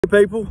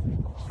People,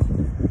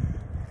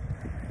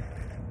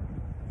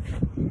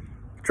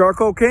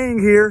 Charcoal King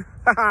here.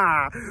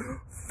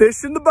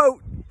 Fish in the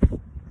boat.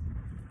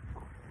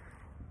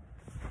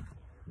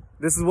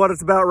 This is what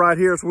it's about right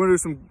here. So we're gonna do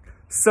some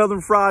southern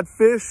fried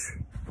fish.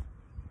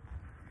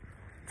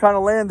 Trying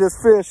to land this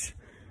fish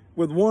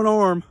with one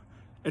arm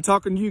and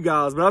talking to you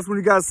guys, but that's when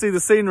you guys see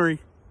the scenery.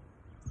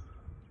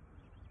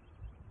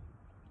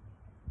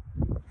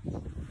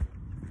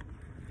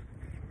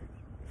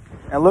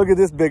 And look at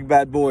this big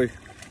bad boy.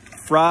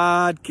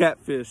 Fried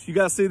catfish. You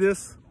guys see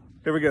this?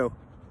 Here we go.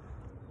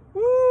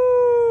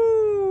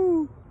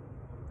 Woo!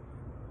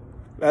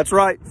 That's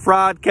right,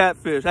 fried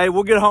catfish. Hey,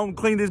 we'll get home and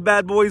clean these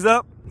bad boys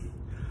up.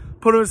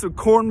 Put them in some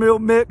cornmeal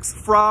mix,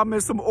 fry them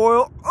in some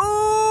oil.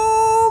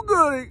 Oh,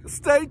 goody.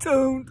 Stay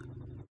tuned.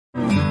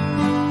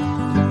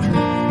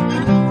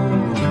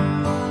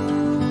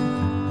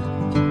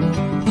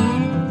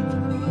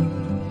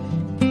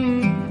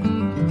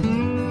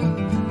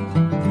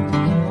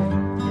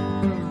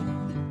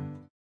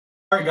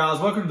 All right,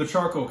 guys, welcome to the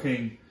Charcoal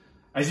King.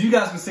 As you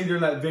guys can see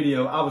during that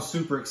video, I was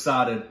super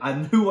excited. I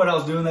knew what I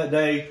was doing that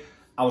day.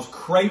 I was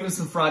craving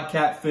some fried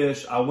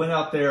catfish. I went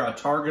out there, I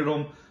targeted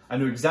them. I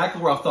knew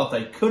exactly where I thought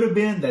they could have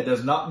been. That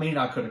does not mean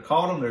I could have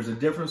caught them. There's a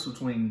difference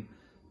between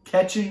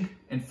catching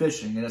and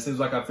fishing, and it seems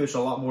like I fish a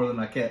lot more than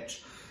I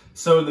catch.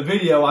 So in the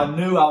video, I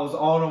knew I was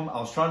on them. I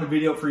was trying to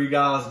video it for you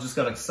guys. I just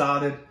got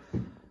excited.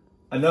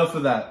 Enough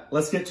of that.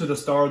 Let's get to the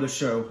star of the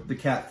show, the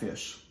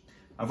catfish.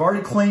 I've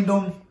already cleaned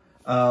them.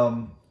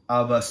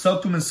 I've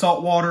soaked them in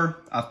salt water.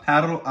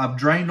 I've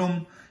drained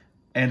them,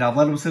 and I've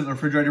let them sit in the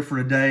refrigerator for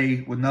a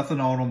day with nothing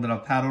on them. Then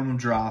I've paddled them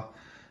dry.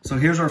 So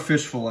here's our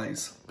fish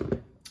fillets.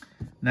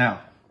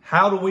 Now,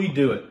 how do we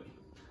do it?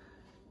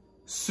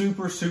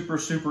 Super, super,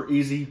 super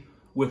easy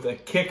with a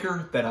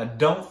kicker that I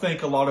don't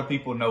think a lot of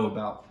people know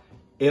about.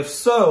 If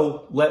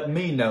so, let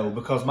me know,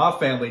 because my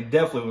family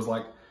definitely was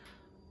like,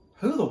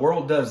 who in the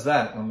world does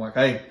that? And I'm like,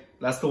 hey,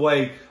 that's the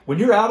way. When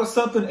you're out of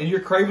something and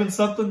you're craving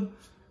something,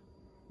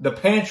 the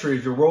pantry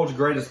is your world's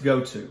greatest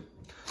go-to.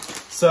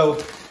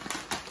 So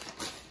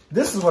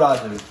this is what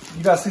I do.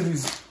 You guys see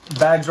these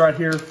bags right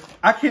here?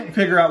 I can't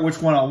figure out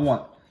which one I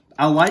want.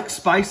 I like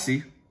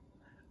spicy.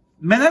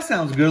 Man, that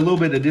sounds good. A little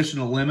bit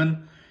additional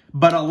lemon,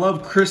 but I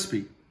love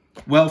crispy.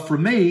 Well, for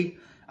me,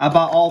 I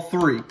buy all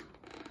three.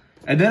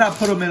 And then I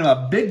put them in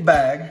a big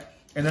bag,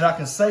 and then I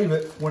can save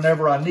it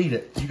whenever I need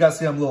it. You guys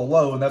see I'm a little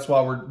low, and that's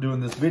why we're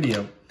doing this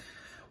video.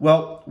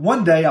 Well,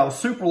 one day I was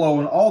super low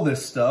on all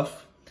this stuff,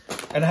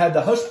 and I had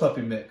the hush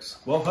puppy mix.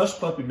 Well, hush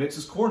puppy mix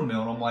is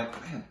cornmeal. And I'm like,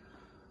 man,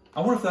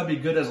 I wonder if that'd be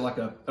good as like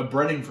a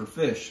breading for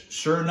fish.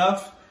 Sure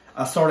enough,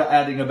 I started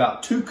adding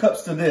about 2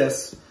 cups to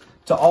this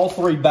to all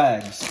 3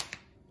 bags.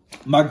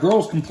 My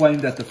girls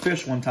complained that the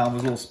fish one time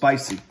was a little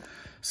spicy.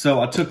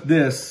 So I took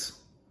this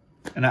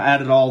and I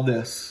added all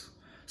this.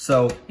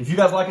 So if you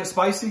guys like it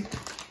spicy,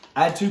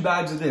 add 2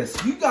 bags of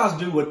this. You guys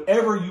do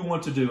whatever you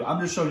want to do. I'm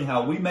just showing you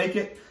how we make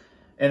it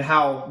and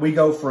how we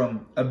go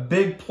from a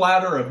big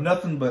platter of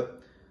nothing but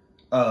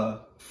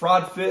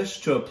fried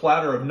fish to a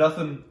platter of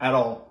nothing at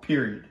all,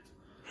 period.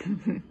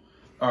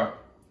 All right.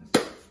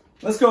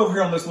 Let's go over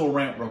here on this little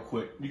rant real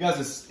quick. You guys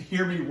just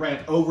hear me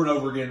rant over and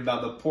over again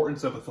about the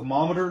importance of a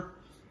thermometer.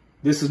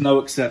 This is no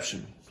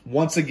exception.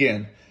 Once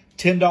again,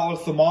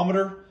 $10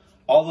 thermometer,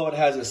 although it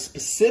has a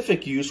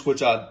specific use,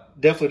 which I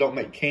definitely don't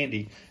make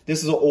candy.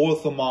 This is an oil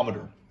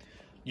thermometer.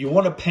 You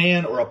want a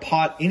pan or a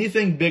pot,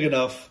 anything big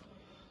enough,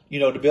 you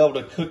know, to be able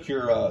to cook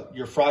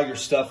fry your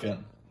stuff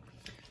in.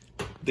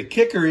 The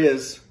kicker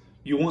is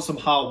you want some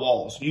high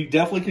walls. You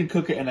definitely can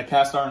cook it in a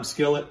cast iron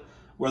skillet,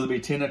 whether it be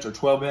 10-inch or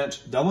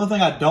 12-inch. The only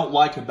thing I don't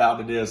like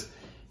about it is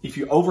if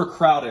you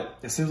overcrowd it,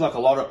 it seems like a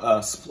lot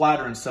of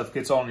splatter and stuff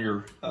gets on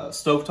your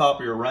stovetop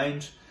or your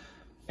range,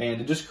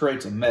 and it just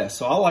creates a mess.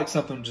 So I like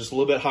something just a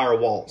little bit higher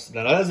walls.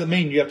 Now, that doesn't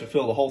mean you have to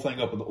fill the whole thing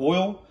up with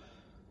oil,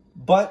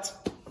 but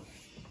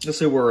let's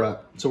see where we're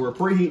at. So we're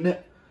preheating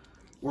it.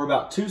 We're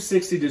about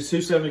 260 to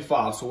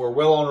 275, so we're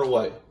well on our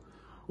way.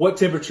 What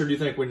temperature do you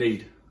think we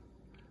need?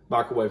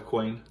 Microwave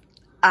queen.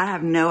 I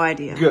have no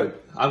idea. Good.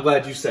 I'm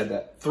glad you said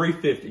that.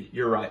 350.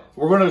 You're right.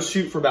 We're going to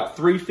shoot for about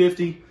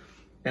 350,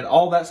 and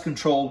all that's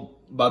controlled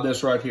by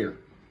this right here.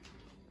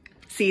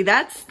 See,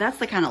 that's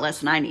the kind of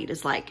lesson I need,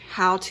 is like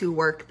how to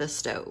work the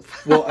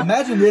stove. Well,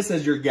 imagine this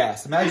as your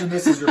gas. Imagine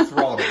this as your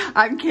throttle.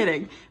 I'm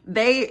kidding.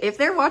 If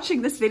they're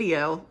watching this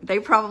video, they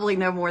probably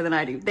know more than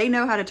I do. They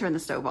know how to turn the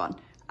stove on.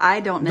 I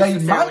don't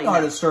necessarily know. They might know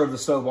how to serve the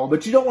stove on,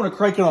 but you don't want to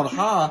crank it on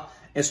high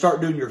and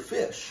start doing your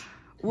fish.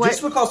 What?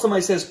 Just because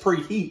somebody says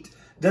preheat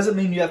doesn't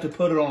mean you have to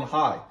put it on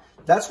high.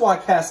 That's why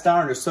cast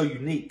iron is so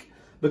unique,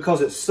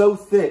 because it's so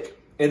thick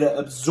and it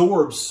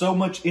absorbs so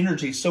much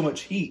energy, so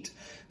much heat,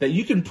 that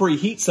you can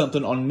preheat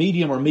something on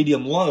medium or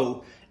medium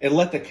low and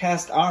let the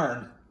cast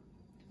iron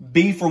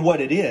be for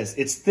what it is.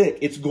 It's thick.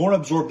 It's going to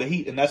absorb the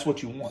heat, and that's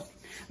what you want.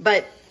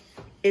 But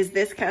is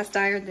this cast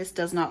iron? This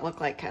does not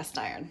look like cast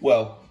iron.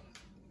 Well,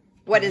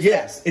 what is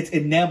yes, it's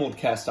enameled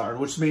cast iron,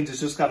 which means it's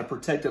just got a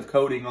protective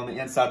coating on the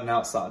inside and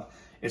outside.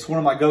 It's one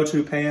of my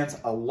go-to pans.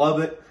 I love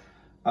it.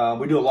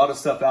 We do a lot of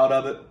stuff out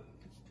of it.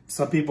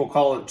 Some people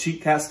call it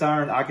cheap cast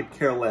iron. I could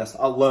care less.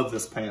 I love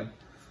this pan.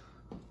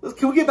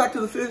 Can we get back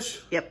to the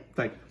fish? Yep.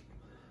 Thank you.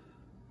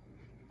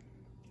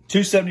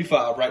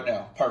 $2.75 right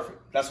now. Perfect.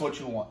 That's what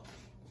you want.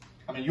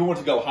 I mean, you want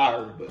to go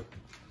higher, but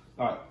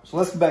all right. So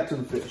let's get back to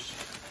the fish.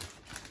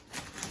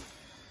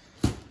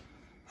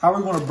 How are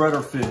we going to bread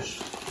our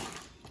fish?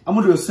 I'm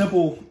going to do a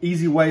simple,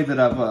 easy way that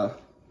I've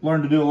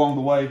learned to do along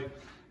the way.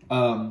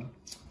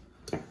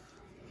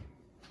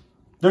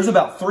 There's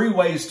about 3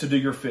 ways to do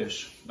your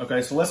fish.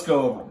 Okay, so let's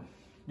go over them.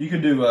 You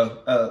can do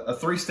a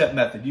 3-step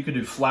method. You can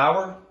do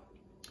flour,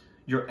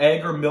 your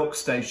egg or milk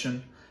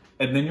station,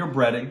 and then your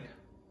breading.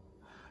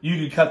 You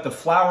can cut the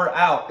flour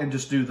out and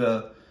just do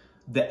the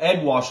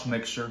egg wash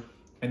mixture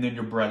and then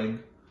your breading.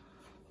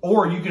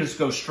 Or you can just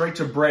go straight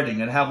to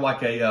breading and have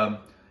like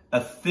a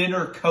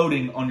thinner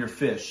coating on your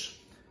fish.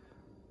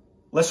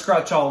 Let's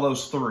scratch all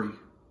those 3.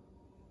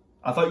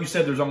 I thought you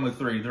said there's only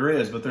 3. There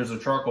is, but there's a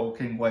Charcoal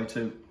King way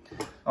too.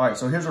 All right,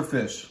 so here's our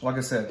fish. Like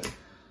I said,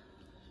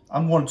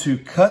 I'm going to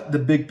cut the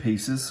big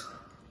pieces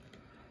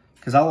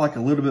because I like a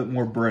little bit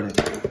more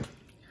breading.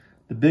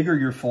 The bigger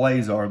your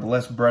fillets are, the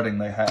less breading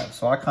they have.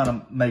 So I kind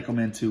of make them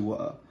into,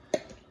 what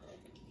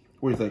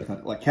do you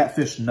think? Like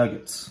catfish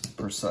nuggets,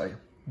 per se.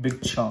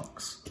 Big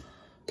chunks.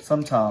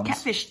 Sometimes.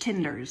 Catfish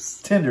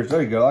tenders. Tenders,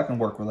 there you go. I can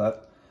work with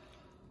that.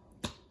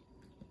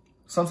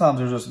 Sometimes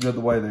they're just good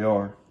the way they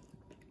are.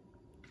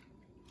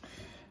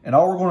 And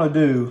all we're going to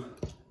do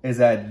is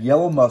add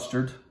yellow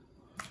mustard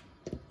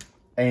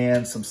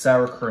and some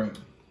sour cream.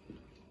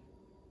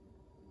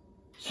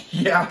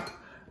 Yeah,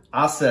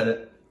 I said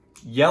it.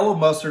 Yellow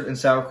mustard and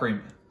sour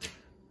cream.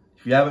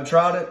 If you haven't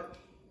tried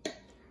it,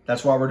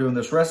 that's why we're doing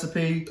this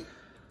recipe.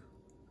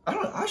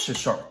 I should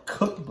start a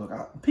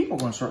cookbook. People are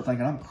going to start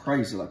thinking I'm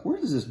crazy. Like, where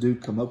does this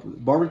dude come up with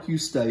it? Barbecue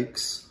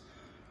steaks.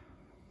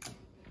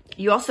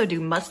 You also do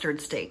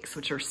mustard steaks,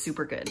 which are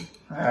super good.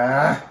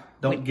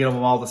 Don't give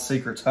them all the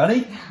secrets,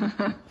 honey.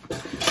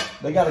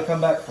 They got to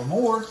come back for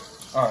more.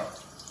 All right.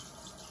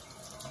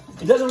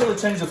 It doesn't really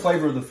change the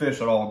flavor of the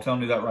fish at all. I'm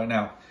telling you that right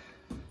now.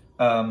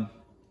 I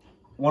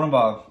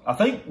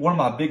think one of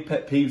my big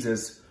pet peeves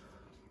is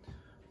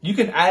you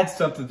can add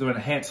something to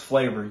enhance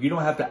flavor. You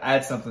don't have to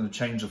add something to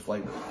change the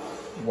flavor.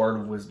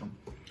 Word of wisdom.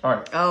 All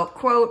right. Oh,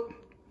 quote.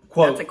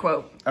 That's a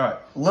quote. All right.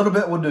 A little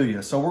bit will do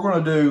you. So we're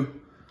going to do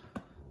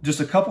just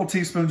a couple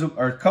tablespoons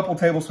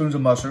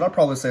of mustard. I'd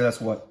probably say that's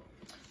what?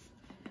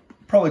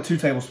 Probably 2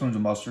 tablespoons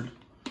of mustard.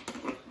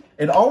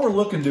 And all we're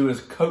looking to do is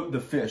coat the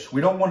fish.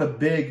 We don't want a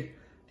big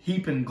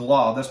heaping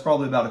glob. That's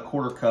probably about a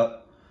 1/4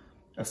 cup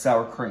of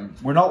sour cream.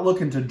 We're not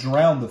looking to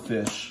drown the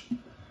fish.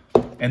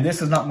 And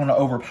this is not going to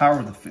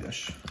overpower the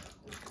fish.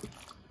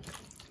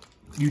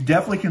 You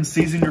definitely can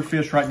season your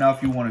fish right now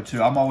if you wanted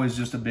to. I'm always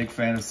just a big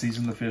fan of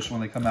seasoning the fish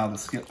when they come out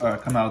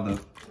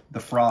of the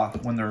fry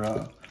when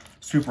they're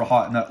super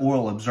hot and that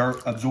oil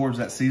absorbs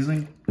that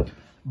seasoning.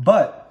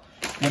 But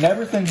when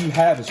everything you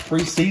have is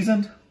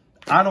pre-seasoned,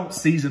 I don't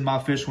season my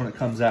fish when it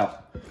comes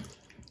out.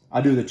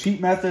 I do the cheap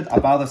method. I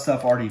buy the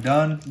stuff already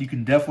done. You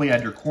can definitely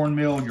add your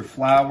cornmeal, your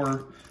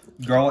flour,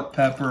 garlic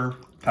pepper,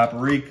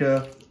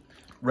 paprika,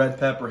 red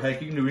pepper.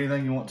 Heck, you can do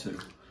anything you want to.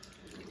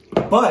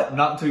 But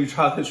not until you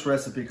try this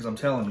recipe, because I'm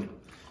telling you.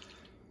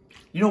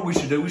 You know what we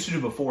should do? We should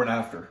do before and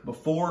after.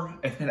 Before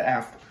and then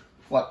after.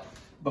 Like,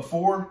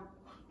 before,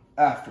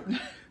 after.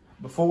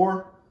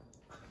 Before,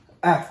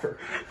 after.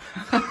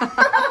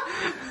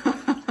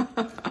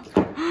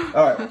 All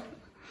right.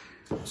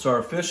 So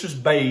our fish is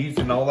bathed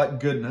in all that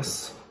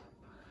goodness.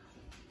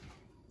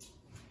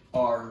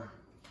 Are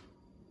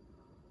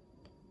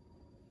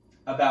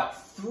about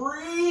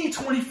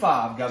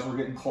 3:25, guys. We're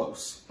getting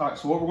close. All right,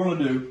 so what we're going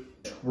to do,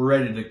 we're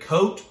ready to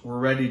coat. We're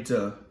ready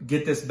to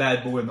get this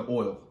bad boy in the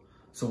oil.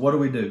 So what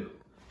do?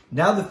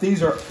 Now that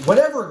these are,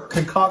 whatever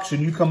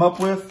concoction you come up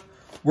with,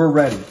 we're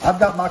ready. I've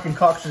got my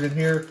concoction in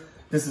here.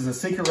 This is a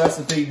secret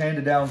recipe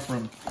handed down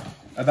from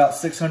about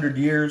 600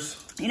 years.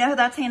 You know who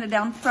that's handed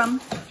down from?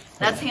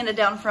 That's handed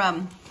down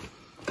from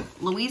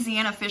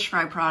Louisiana fish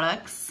fry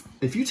products.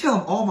 If you tell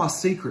them all my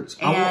secrets.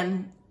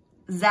 And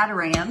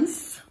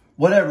Zatarain's.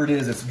 Whatever it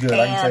is, it's good.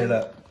 I can tell you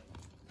that.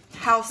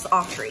 House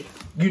Autry.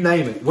 You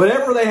name it.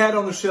 Whatever they had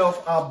on the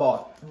shelf, I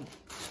bought.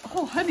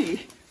 Oh,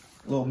 honey.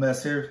 A little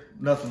mess here.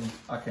 Nothing.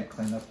 I can't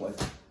clean that place.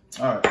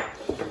 All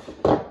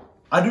right.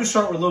 I do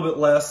start with a little bit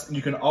less. And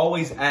you can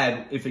always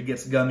add if it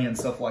gets gummy and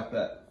stuff like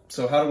that.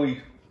 So how do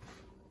we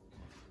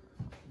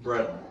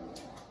bread them?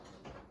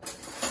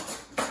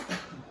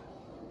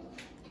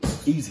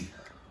 Easy.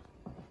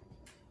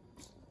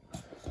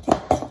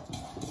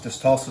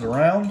 Just toss it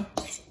around.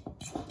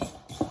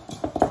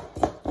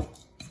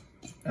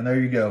 And there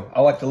you go.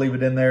 I like to leave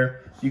it in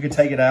there. You can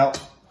take it out.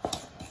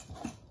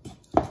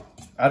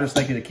 I just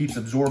think it keeps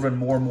absorbing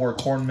more and more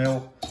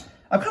cornmeal.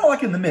 I'm kind of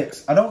liking the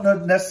mix. I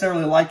don't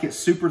necessarily like it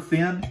super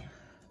thin.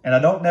 And I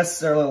don't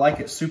necessarily like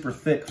it super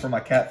thick for my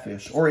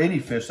catfish. Or any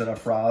fish that I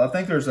fry. I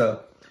think there's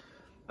a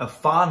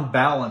fine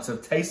balance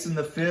of tasting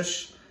the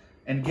fish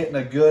and getting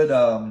a good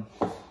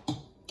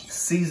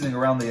seasoning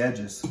around the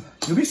edges.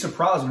 You'll be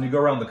surprised when you go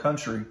around the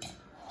country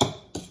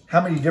how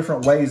many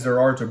different ways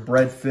there are to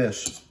bread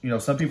fish. You know,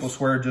 some people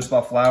swear just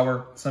by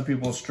flour. Some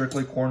people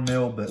strictly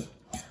cornmeal, but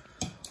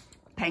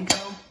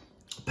Panko.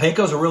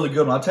 Panko's a really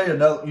good one. I'll tell you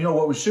another, you know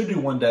what we should do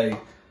one day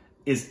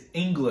is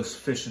English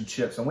fish and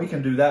chips. And we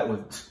can do that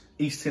with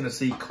East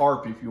Tennessee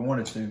carp if you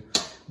wanted to.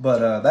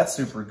 But that's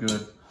super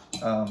good.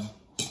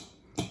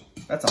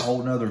 That's a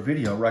whole nother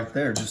video right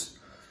there. Just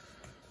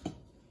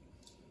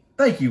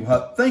thank you,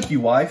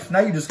 wife. Now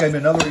you just gave me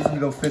another reason to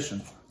go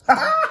fishing.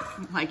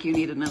 Like you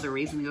need another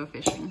reason to go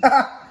fishing.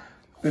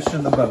 Fish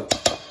in the boat.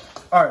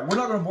 All right, we're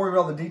not going to bore you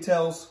with all the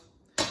details.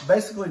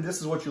 Basically, this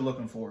is what you're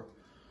looking for.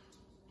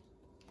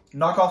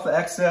 Knock off the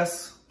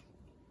excess.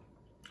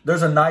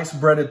 There's a nice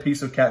breaded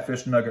piece of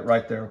catfish nugget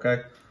right there,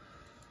 okay?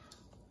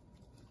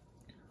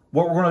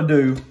 What we're going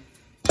to do,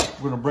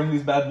 we're going to bring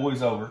these bad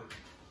boys over.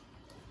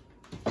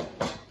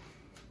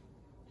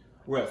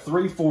 We're at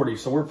 340,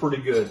 so we're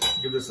pretty good.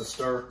 Give this a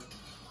stir.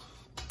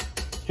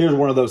 Here's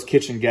one of those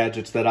kitchen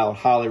gadgets that I would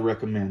highly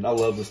recommend. I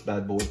love this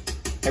bad boy.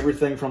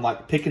 Everything from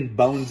like picking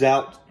bones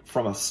out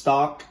from a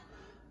stock.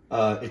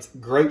 It's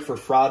great for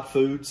fried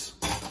foods.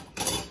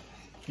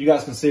 You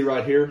guys can see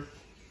right here,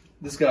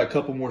 this got a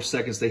couple more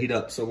seconds to heat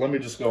up. So let me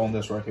just go on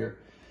this right here.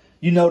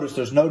 You notice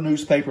there's no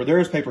newspaper. There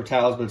is paper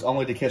towels, but it's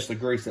only to catch the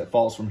grease that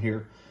falls from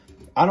here.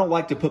 I don't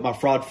like to put my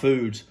fried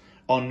foods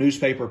on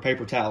newspaper or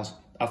paper towels.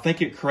 I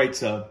think it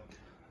creates a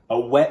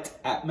wet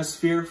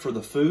atmosphere for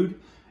the food.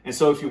 And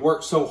so if you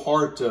work so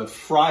hard to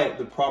fry it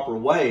the proper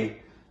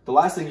way, the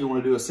last thing you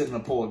want to do is sit in a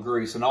pool of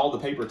grease. And all the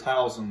paper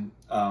towels and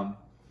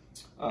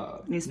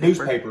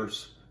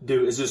newspapers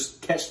do is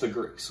just catch the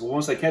grease. Well,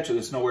 once they catch it,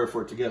 there's nowhere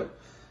for it to go.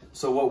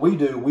 So what we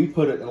do, we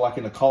put it like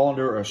in a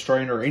colander or a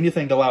strainer or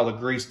anything to allow the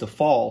grease to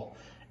fall,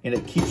 and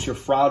it keeps your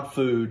fried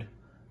food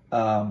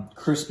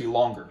crispy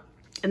longer.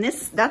 And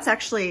that's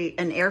actually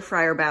an air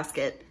fryer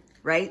basket,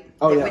 right?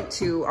 Oh, that yeah. went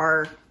to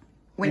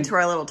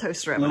our little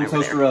toaster oven.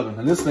 Little toaster oven.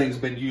 And this thing's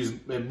been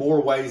used in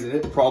more ways than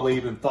it probably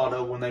even thought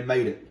of when they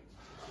made it.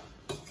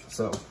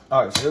 So,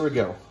 all right, so here we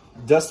go.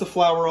 Dust the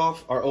flour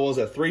off. Our oil's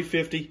at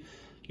 350.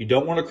 You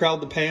don't want to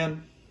crowd the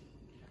pan.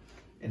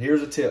 And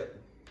here's a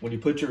tip. When you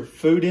put your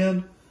food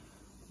in,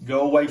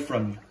 go away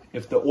from you.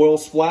 If the oil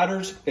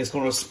splatters, it's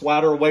going to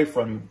splatter away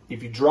from you.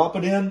 If you drop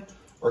it in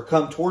or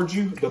come towards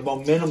you, the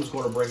momentum is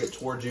going to bring it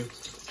towards you.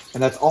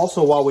 And that's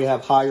also why we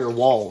have higher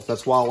walls.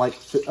 That's why I like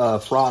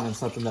frying in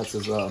something that's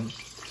as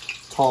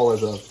tall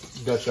as a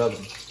Dutch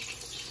oven.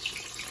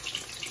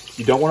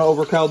 You don't want to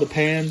overcrowd the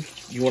pan.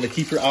 You want to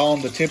keep your eye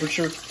on the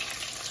temperature.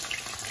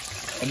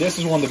 And this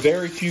is one of the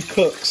very few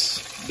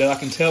cooks that I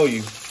can tell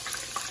you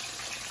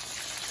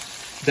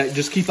that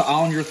just keep an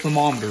eye on your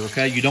thermometer,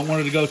 okay? You don't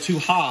want it to go too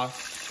high,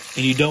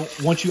 and you don't,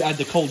 once you add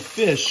the cold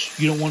fish,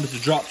 you don't want it to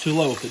drop too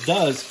low. If it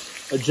does,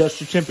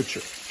 adjust your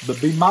temperature. But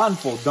be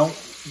mindful, don't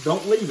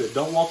leave it.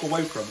 Don't walk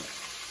away from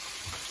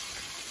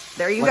it.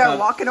 There you go,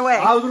 walking away.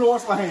 I was going to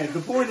wash my hands.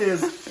 The point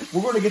is,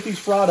 we're going to get these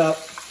fried up,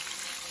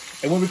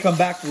 and when we come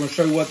back, we're going to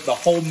show you what the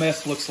whole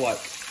mess looks like.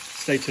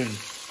 Stay tuned.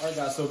 All right,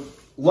 guys, so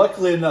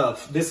luckily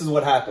enough, this is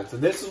what happens.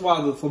 And this is why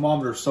the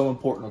thermometer is so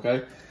important,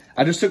 okay?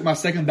 I just took my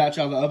second batch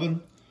out of the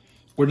oven.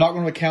 We're not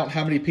going to count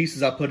how many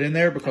pieces I put in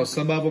there because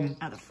some of them...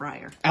 Out of the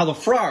fryer. Out of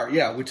the fryer,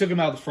 yeah. We took them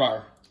out of the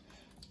fryer.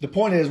 The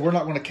point is, we're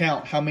not going to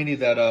count how many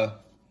that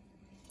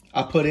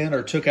I put in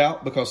or took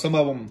out because some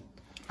of them...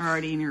 Are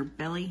already in your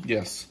belly?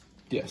 Yes.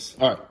 Yes.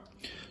 All right.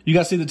 You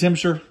guys see the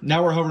temperature?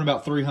 Now we're hovering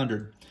about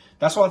 300.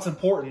 That's why it's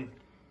important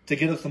to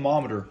get a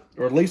thermometer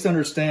or at least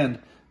understand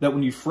that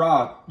when you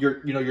fry,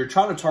 you're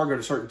trying to target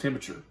a certain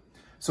temperature.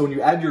 So when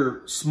you add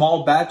your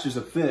small batches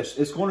of fish,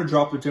 it's going to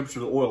drop the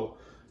temperature of the oil.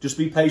 Just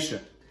be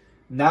patient.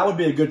 Now would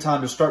be a good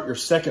time to start your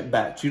second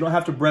batch. You don't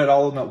have to bread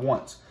all of them at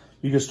once.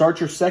 You can start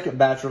your second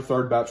batch or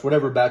third batch,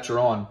 whatever batch you're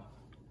on.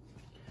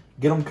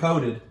 Get them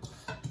coated,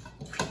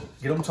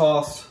 get them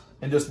tossed,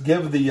 and just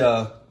give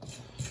the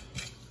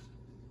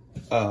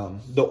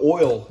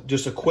oil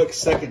just a quick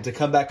second to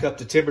come back up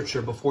to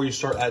temperature before you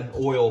start adding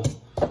oil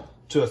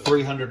to a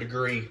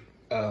 300-degree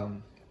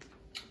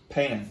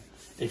pan.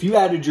 If you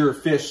added your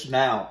fish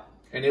now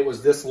and it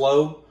was this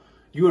low,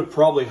 you would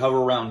probably hover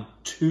around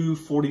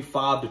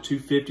 245 to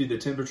 250. The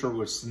temperature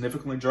would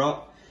significantly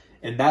drop.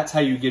 And that's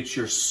how you get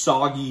your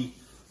soggy,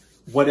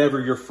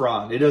 whatever you're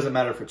frying. It doesn't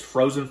matter if it's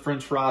frozen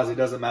French fries. It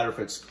doesn't matter if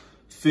it's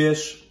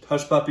fish,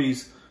 hush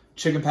puppies,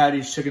 chicken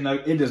patties, chicken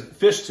nuggets.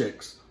 Fish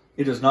sticks.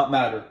 It does not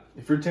matter.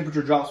 If your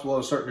temperature drops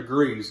below certain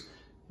degrees,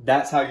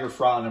 that's how you're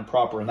frying them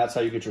proper. And that's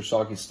how you get your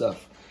soggy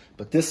stuff.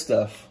 But this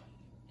stuff,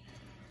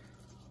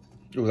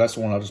 oh, that's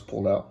the one I just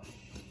pulled out.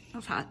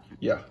 That's hot.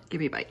 Yeah. Give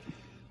me a bite.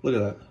 Look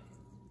at that.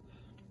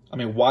 I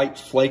mean, white,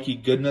 flaky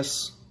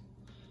goodness.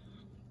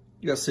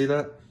 You guys see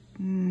that?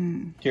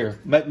 Mm. Here,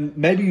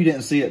 maybe you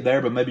didn't see it there,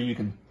 but maybe you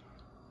can.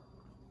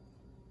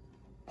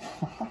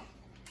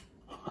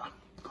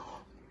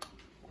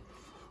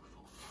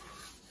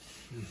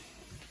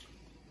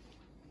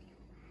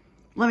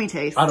 Let me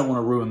taste. I don't want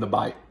to ruin the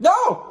bite.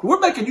 No,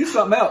 we're making you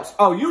something else.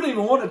 Oh, you don't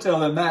even want to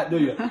tell them that, do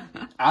you?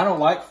 I don't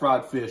like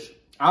fried fish.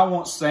 I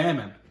want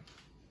salmon.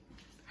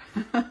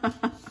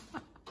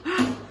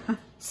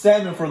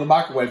 salmon for the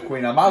microwave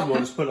queen. I might as well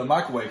just put it in the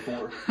microwave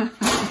for her.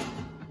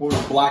 We'll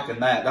just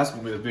blacken that. That's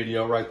going to be the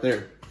video right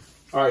there.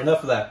 All right,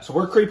 enough of that. So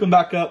we're creeping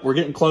back up. We're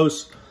getting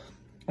close.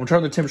 I'm going to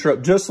turn the temperature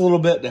up just a little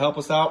bit to help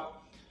us out.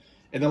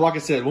 And then, like I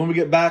said, when we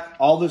get back,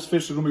 all this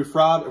fish is going to be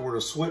fried, and we're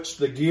going to switch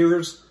the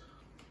gears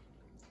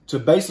to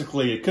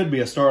basically, it could be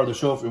a star of the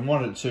show if we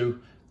wanted it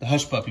to, the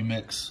hush puppy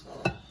mix.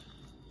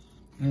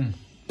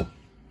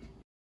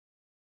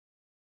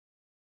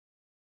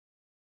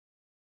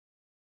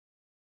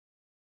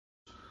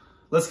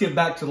 Let's get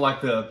back to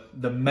like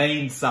the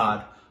main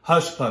side,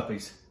 hush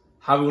puppies.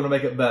 How we want to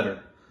make it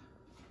better.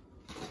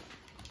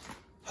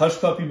 Hush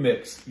puppy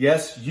mix.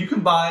 Yes, you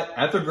can buy it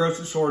at the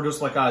grocery store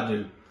just like I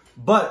do.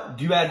 But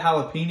do you add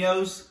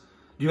jalapenos?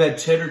 Do you add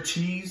cheddar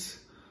cheese?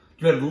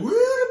 Do you add a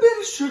little bit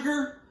of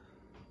sugar?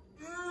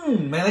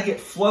 Man, they get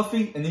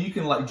fluffy, and then you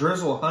can like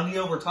drizzle honey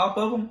over top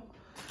of them.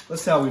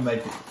 Let's see how we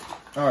make it.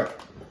 All right,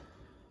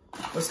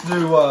 let's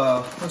do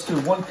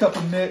 1 cup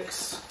of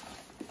mix.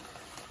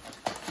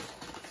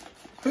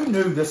 Who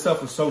knew this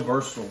stuff was so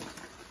versatile?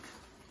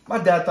 My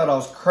dad thought I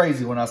was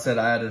crazy when I said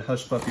I added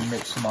hush puppy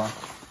mix to my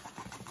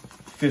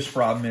fish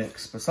fry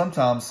mix. But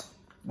sometimes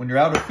when you're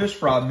out of fish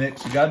fry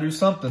mix, you gotta do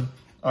something.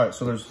 All right,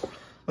 so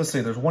let's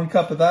see, there's 1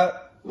 cup of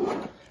that.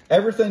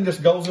 Everything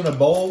just goes in a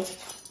bowl,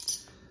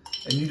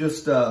 and you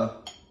just don't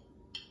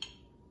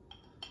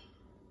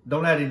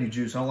add any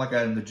juice. I don't like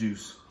adding the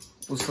juice.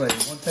 Let's say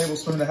 1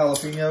 tablespoon of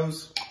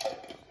jalapenos.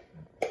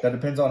 That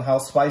depends on how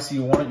spicy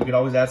you want it. You can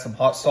always add some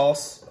hot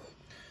sauce.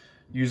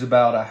 Use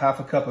about a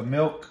 1/2 cup of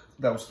milk.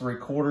 That was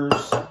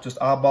 3/4. Just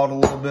eyeball it a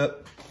little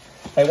bit.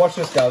 Hey, watch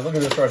this, guys. Look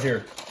at this right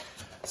here.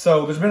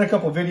 So there's been a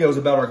couple of videos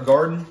about our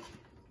garden.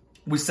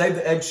 We save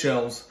the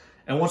eggshells,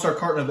 and once our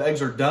carton of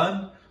eggs are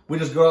done, we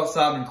just go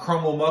outside and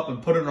crumble them up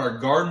and put it in our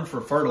garden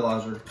for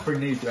fertilizer. Pretty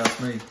neat if you ask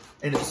me.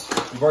 And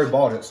we've already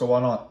bought it, so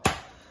why not?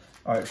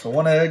 All right, so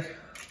 1 egg.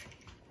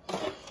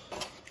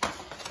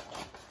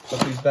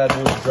 Let these bad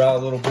boys dry a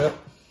little bit.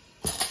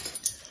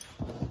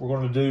 We're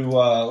going to do,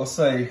 let's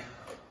say,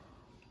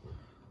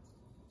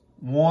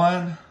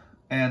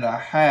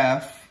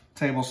 1.5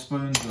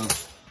 tablespoons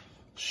of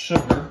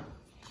sugar.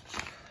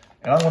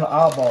 And I'm going to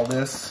eyeball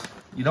this.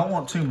 You don't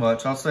want too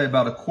much. I'll say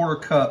about a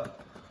 1/4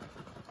 cup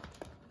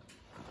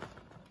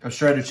of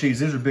shredded cheese.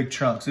 These are big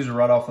chunks. These are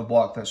right off the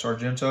block, that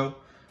Sargento.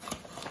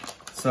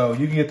 So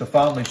you can get the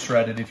finely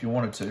shredded if you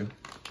wanted to.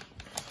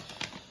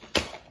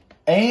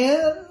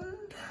 And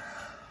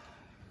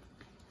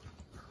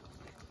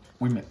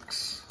we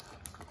mix.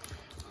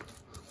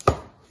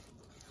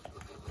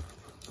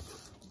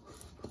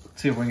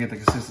 See if we can get the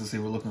consistency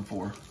we're looking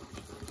for.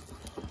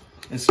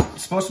 It's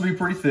supposed to be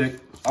pretty thick.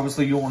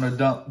 Obviously, you don't want to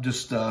dump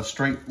just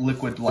straight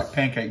liquid like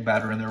pancake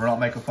batter in there. We're not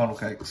making funnel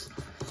cakes.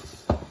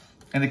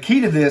 And the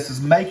key to this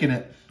is making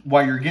it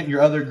while you're getting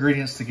your other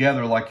ingredients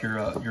together, like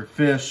your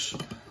fish,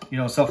 you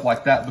know, stuff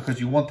like that, because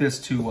you want this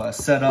to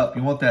set up.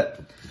 You want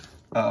that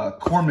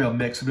cornmeal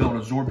mix to be able to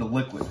absorb the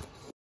liquid.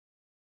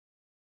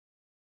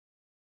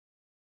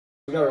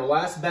 We got our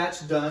last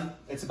batch done.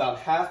 It's about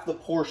half the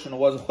portion of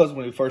what it was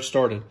when we first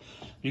started.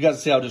 You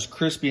guys see how just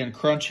crispy and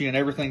crunchy and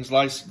everything's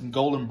nice and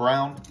golden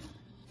brown.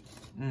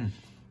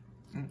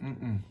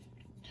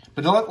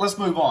 But let's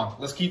move on.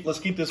 Let's keep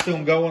this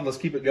film going. Let's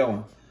keep it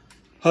going.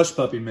 Hush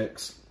puppy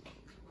mix.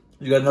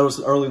 You got to notice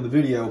early in the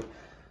video,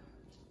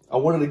 I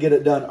wanted to get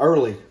it done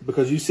early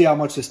because you see how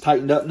much it's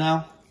tightened up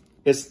now.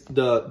 It's see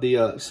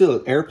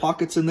the air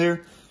pockets in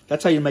there.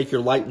 That's how you make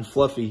your light and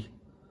fluffy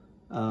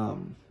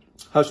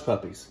hush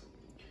puppies.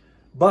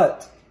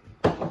 But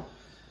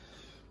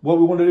what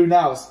we want to do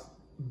now is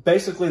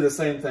basically the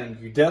same thing.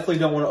 You definitely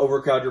don't want to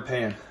overcrowd your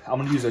pan. I'm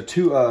going to use a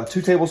 2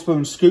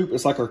 tablespoon scoop.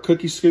 It's like our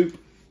cookie scoop.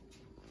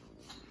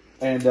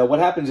 And what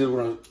happens is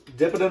we're going to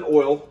dip it in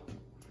oil,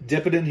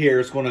 dip it in here.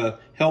 It's going to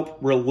help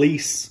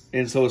release,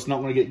 and so it's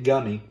not going to get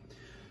gummy.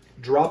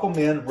 Drop them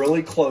in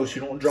really close.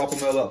 You don't want to drop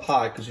them up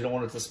high because you don't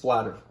want it to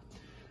splatter.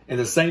 And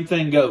the same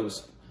thing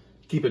goes.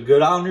 Keep a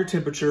good eye on your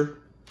temperature.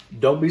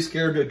 Don't be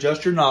scared to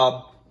adjust your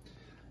knob,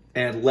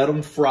 and let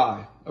them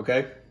fry,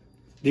 okay?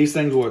 These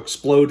things will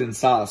explode in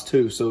size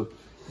too, so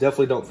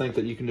definitely don't think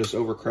that you can just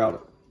overcrowd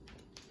it.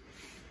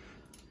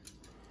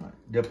 All right,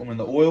 dip them in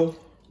the oil.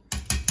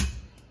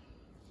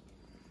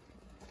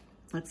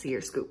 Let's see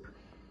your scoop.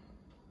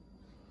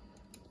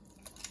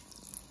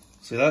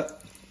 See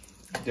that?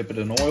 Dip it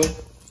in oil.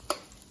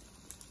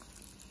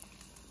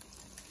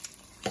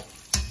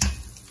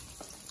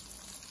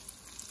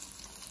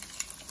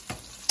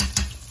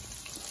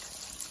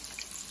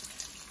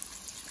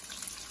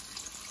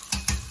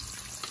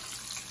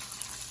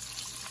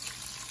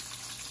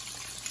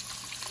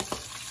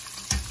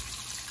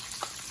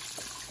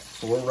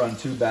 So we'll run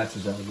 2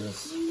 batches out of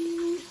this.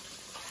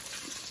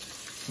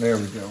 There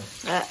we go.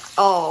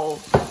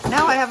 Oh,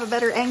 now I have a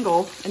better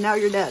angle, and now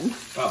you're done.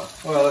 Oh,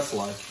 well, that's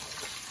life.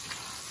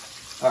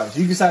 All right, so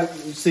you can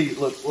see,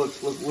 look.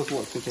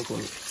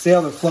 See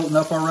how they're floating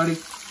up already?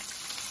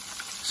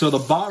 So the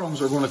bottoms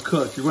are going to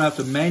cook. You're going to have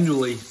to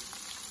manually,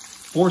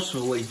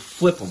 forcefully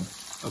flip them,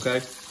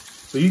 okay?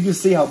 So you can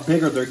see how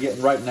bigger they're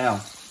getting right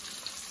now.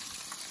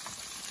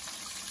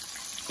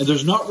 And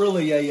there's not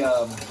really a,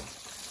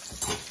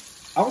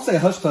 I would say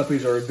hush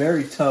puppies are a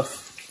very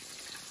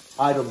tough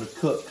item to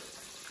cook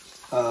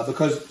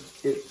because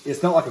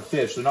it's not like a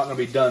fish. They're not going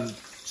to be done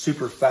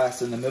super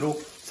fast in the middle.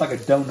 It's like a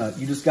donut.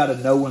 You just got to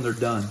know when they're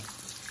done.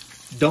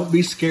 Don't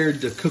be scared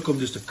to cook them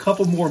just a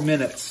couple more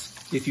minutes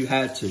if you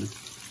had to.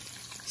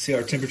 See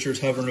our temperature's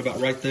hovering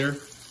about right there?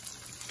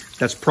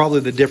 That's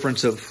probably the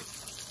difference of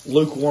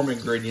lukewarm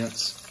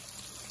ingredients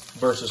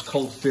versus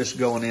cold fish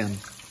going in.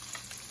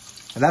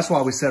 And that's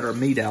why we set our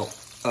meat out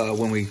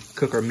when we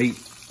cook our meat,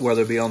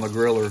 whether it be on the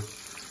grill or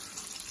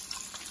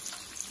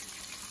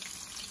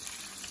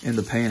in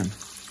the pan.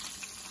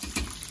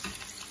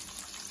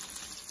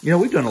 You know,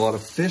 we've done a lot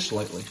of fish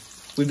lately.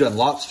 We've done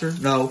lobster.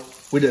 No,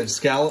 we did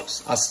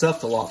scallops. I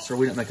stuffed the lobster.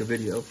 We didn't make a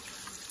video.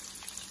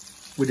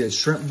 We did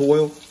shrimp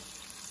boil.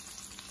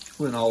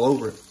 We went all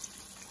over it.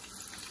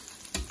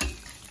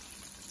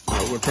 All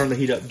right, we're going to turn the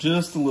heat up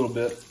just a little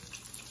bit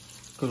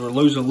because we're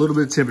losing a little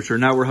bit of temperature.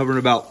 Now we're hovering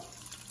about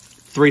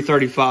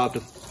 335 to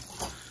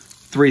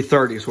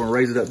 330. So we're going to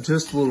raise it up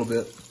just a little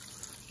bit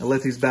and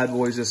let these bad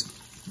boys just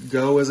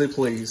go as they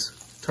please.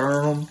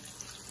 Turn them,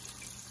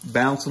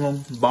 bouncing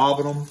them,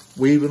 bobbing them,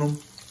 weaving them.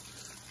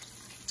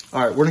 All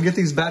right, we're going to get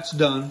these batch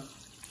done.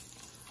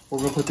 We're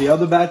going to put the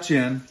other batch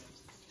in.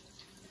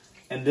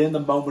 And then the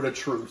moment of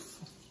truth.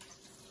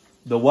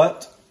 The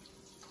what?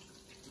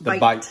 The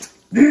bite.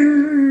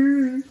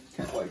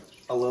 Can't wait.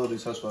 I love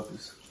these hush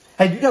puppies.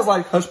 Hey, you guys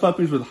like hush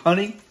puppies with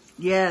honey?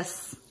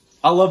 Yes.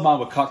 I love mine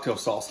with cocktail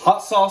sauce.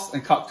 Hot sauce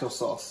and cocktail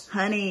sauce.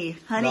 Honey.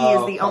 Honey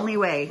is the only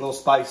way. A little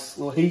spice,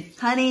 a little heat.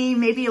 Honey,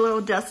 maybe a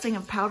little dusting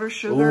of powdered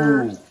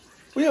sugar. Ooh.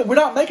 Well, we're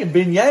not making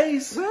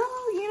beignets.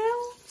 Well, you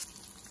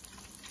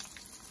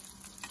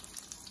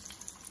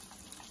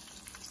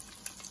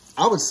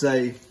know. I would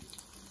say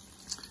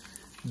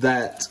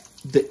that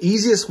the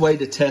easiest way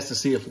to test to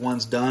see if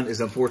one's done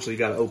is, unfortunately, you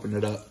got to open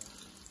it up.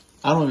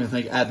 I don't even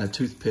think adding a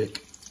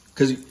toothpick.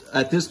 Because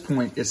at this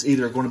point, it's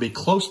either going to be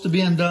close to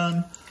being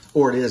done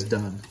or it is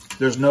done.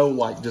 There's no,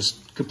 like,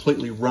 just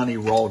completely runny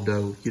raw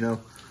dough, you know?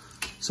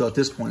 So at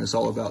this point, it's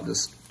all about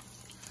just...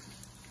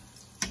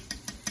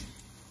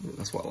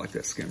 That's why I like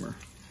that skimmer.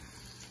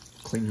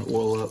 Clean your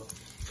oil up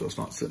so it's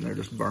not sitting there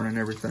just burning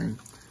everything.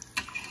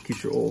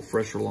 Keeps your oil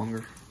fresher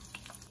longer.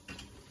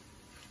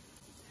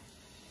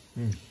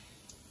 Good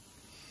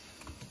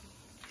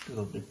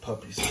little big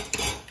puppies.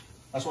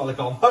 That's why they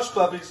call them hush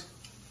puppies.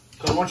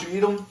 Because once you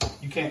eat them,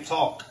 you can't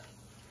talk.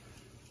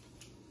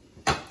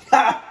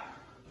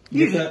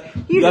 You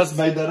guys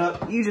made that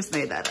up? You just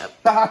made that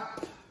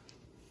up.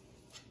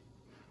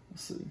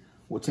 Let's see.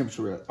 What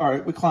temperature we're at. All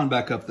right, we climb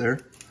back up there.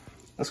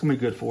 That's going to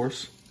be good for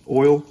us.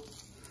 Oil.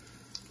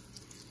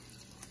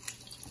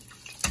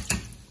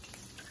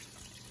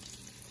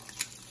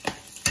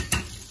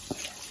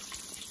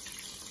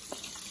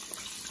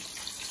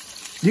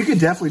 You could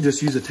definitely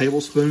just use a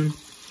tablespoon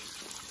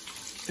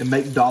and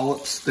make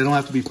dollops. They don't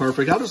have to be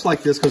perfect. I just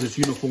like this because it's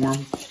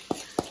uniform.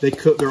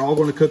 They're all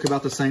going to cook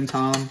about the same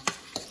time.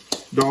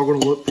 They're all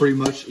going to look pretty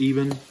much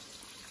even.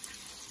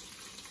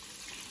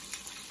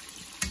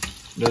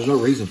 There's no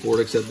reason for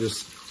it except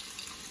just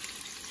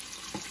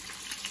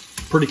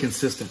pretty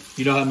consistent.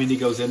 You know how many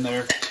goes in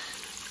there?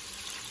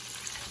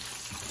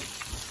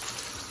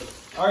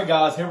 All right,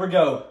 guys, here we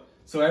go.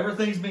 So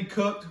everything's been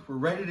cooked. We're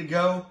ready to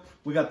go.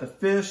 We got the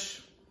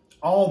fish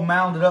all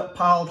mounded up,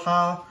 piled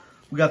high.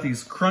 We got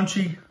these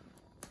crunchy,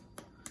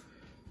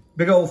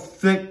 big old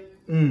thick,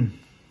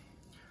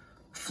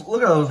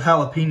 Look at those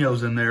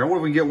jalapenos in there. I wonder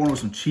if we can get one with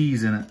some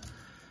cheese in it.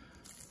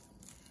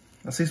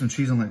 I see some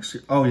cheese on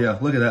that. Oh yeah,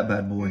 look at that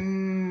bad boy.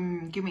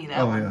 Give me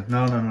that one. Oh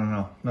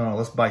yeah, no.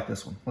 Let's bite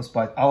this one. Let's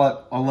bite. I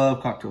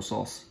love cocktail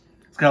sauce.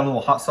 It's got a little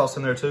hot sauce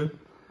in there too.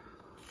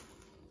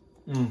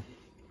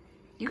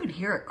 You can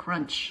hear it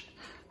crunch.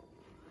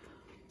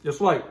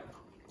 It's like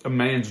a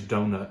man's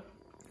donut.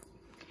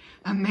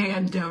 A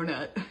man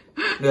donut.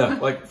 Yeah,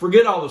 like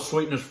forget all the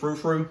sweetness,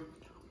 frou-frou.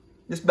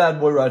 This bad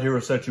boy right here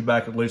will set you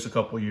back at least a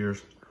couple of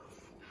years.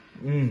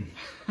 The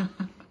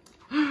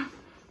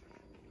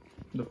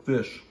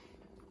fish.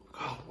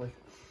 Golly.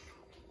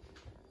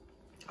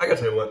 I gotta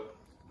tell you what.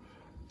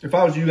 If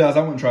I was you guys,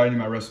 I wouldn't try any of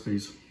my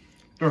recipes.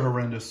 They're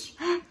horrendous.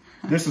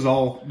 This is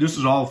all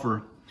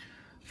for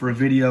a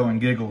video and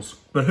giggles.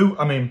 But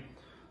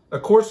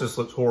of course this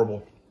looks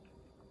horrible.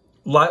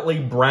 Lightly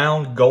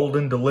browned,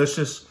 golden,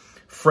 delicious,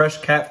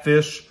 fresh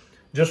catfish.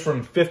 Just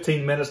from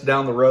 15 minutes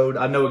down the road.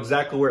 I know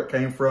exactly where it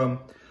came from.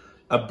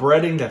 A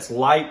breading that's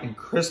light and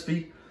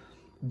crispy.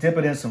 Dip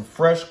it in some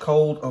fresh,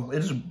 cold. Oh, it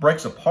just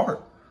breaks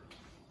apart.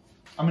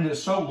 I mean,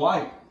 it's so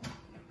light.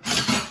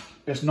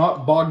 It's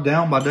not bogged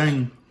down by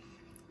dang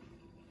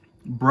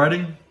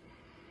breading.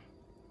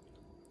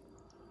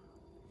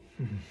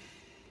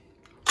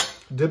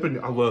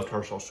 Dipping, I love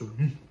tartar sauce too.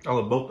 I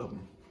love both of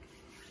them.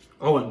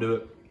 I wouldn't do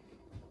it.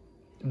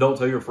 Don't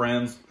tell your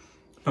friends.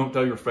 Don't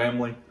tell your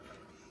family.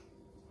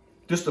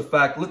 Just the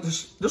fact, look,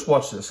 just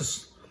watch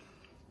this.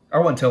 I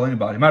wouldn't tell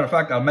anybody. Matter of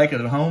fact, I'll make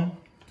it at home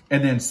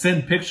and then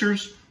send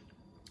pictures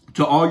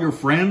to all your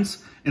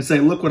friends and say,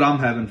 look what I'm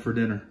having for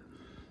dinner.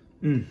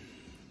 I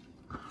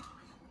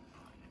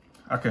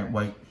can't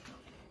wait.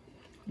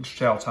 It's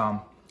chow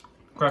time.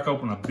 Crack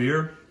open a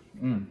beer.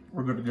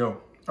 We're good to go.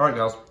 All right,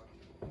 guys.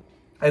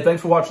 Hey,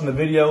 thanks for watching the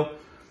video.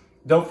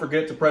 Don't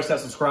forget to press that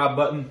subscribe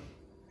button.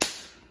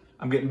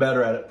 I'm getting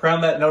better at it.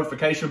 Pound that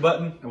notification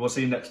button, and we'll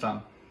see you next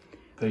time.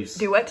 Peace.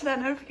 Do what to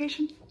that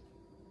notification?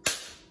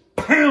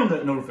 Pound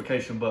that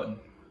notification button.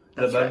 Is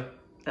that better? Right.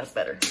 That's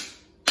better.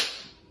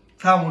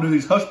 How I'm gonna do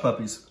these hush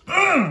puppies.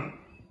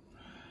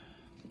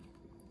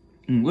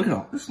 Look at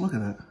all. Just look at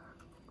that.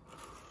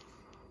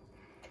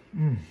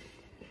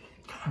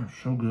 God,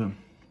 it's so good.